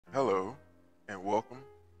Hello, and welcome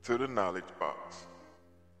to the Knowledge Box.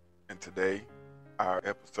 And today, our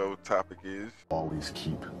episode topic is Always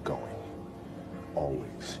keep going.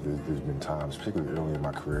 Always. There's been times, particularly early in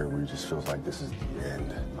my career, where it just feels like this is the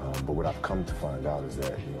end. But what I've come to find out is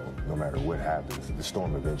that, no matter what happens, the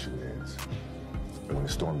storm eventually ends. And when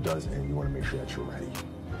the storm does end, you want to make sure that you're ready.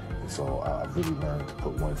 And so I've really learned to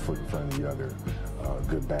put one foot in front of the other,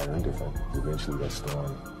 good, bad, or indifferent. Eventually that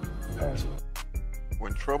storm passes.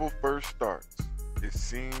 when trouble first starts, it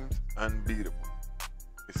seems unbeatable,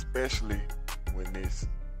 especially when it's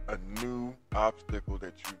a new obstacle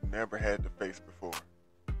that you've never had to face before.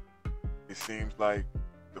 It seems like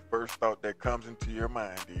the first thought that comes into your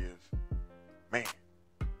mind is, man,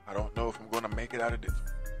 I don't know if I'm going to make it out of this.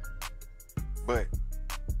 But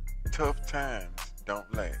tough times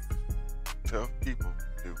don't last. Tough people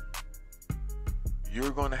do. You're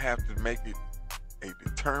going to have to make it a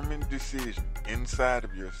determined decision inside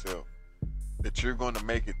of yourself that you're going to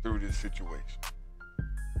make it through this situation.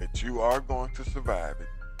 That you are going to survive it,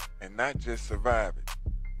 and not just survive it,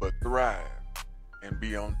 but thrive and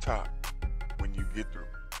be on top when you get through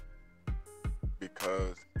it.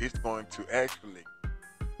 Because it's going to actually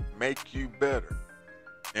make you better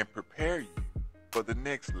and prepare you for the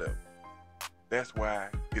next level. That's why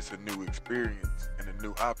it's a new experience and a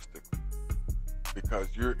new obstacle. Because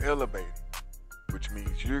you're elevating, which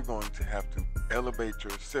means you're going to have to elevate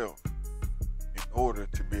yourself in order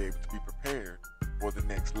to be able to be prepared for the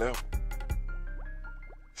next level.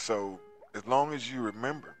 So, as long as you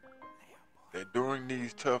remember that during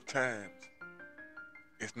these tough times,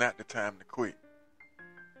 it's not the time to quit.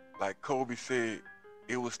 Like Kobe said,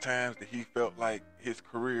 it was times that he felt like his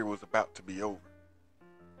career was about to be over.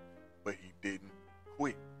 But he didn't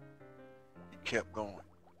quit. He kept going,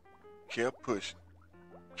 kept pushing,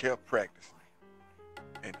 kept practicing.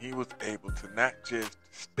 And he was able to not just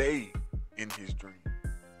stay in his dream.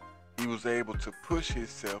 He was able to push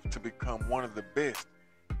himself to become one of the best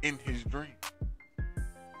in his dream.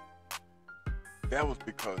 That was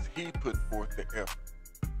because he put forth the effort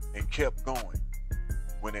and kept going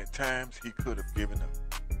when at times he could have given up.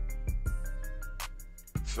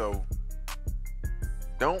 So,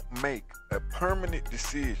 don't make a permanent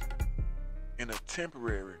decision in a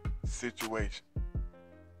temporary situation.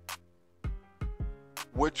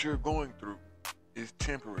 What you're going through is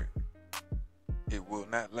temporary. It will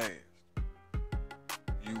not last.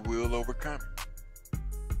 You will overcome it.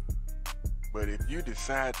 But if you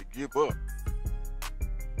decide to give up,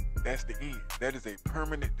 that's the end. That is a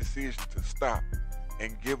permanent decision to stop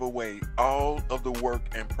and give away all of the work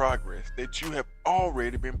and progress that you have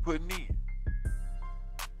already been putting in.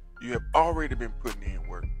 You have already been putting in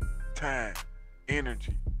work, time,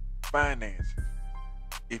 energy, finances.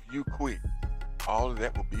 If you quit, all of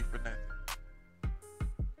that will be for nothing.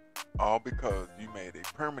 All because you made a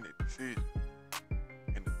permanent decision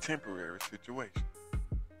in a temporary situation.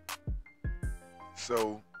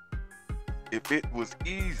 So, if it was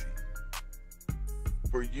easy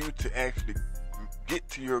for you to actually get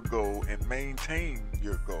to your goal and maintain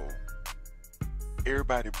your goal,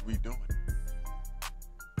 everybody would be doing it.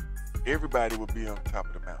 Everybody would be on top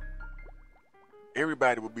of the mountain.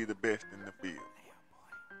 Everybody would be the best in the field.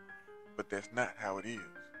 But that's not how it is.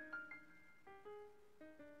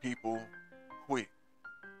 People quit.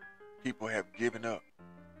 People have given up.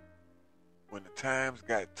 When the times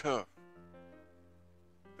got tough,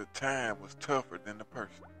 the time was tougher than the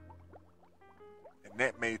person. And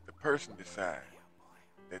that made the person decide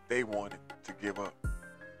that they wanted to give up.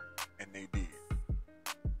 And they did.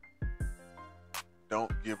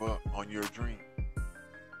 Don't give up on your dream.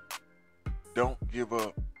 Don't give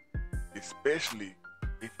up, especially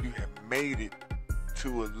if you have made it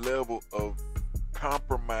to a level of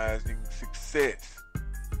compromising success.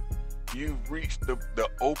 You've reached the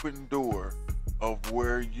open door of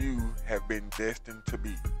where you have been destined to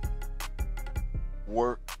be.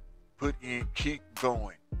 Work, put in, keep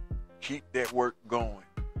going. Keep that work going.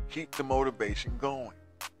 Keep the motivation going.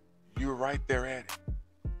 You're right there at it.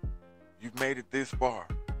 You've made it this far.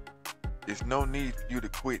 There's no need for you to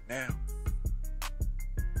quit now.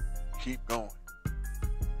 Keep going.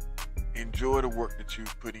 Enjoy the work that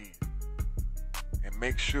you've put in. And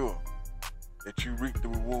make sure that you reap the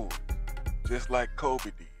rewards, just like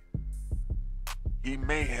Kobe did. He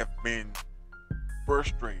may have been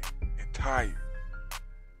frustrated and tired,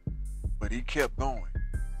 but he kept going,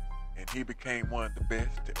 and he became one of the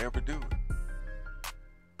best to ever do it.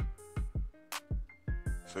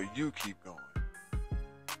 So you keep going,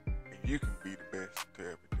 and you can be the best to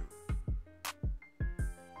ever do it.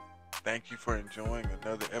 Thank you for enjoying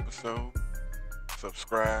another episode.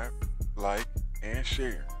 Subscribe, like, and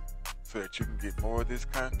share. so that you can get more of this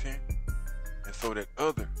content and so that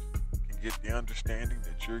others can get the understanding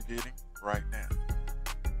that you're getting right now.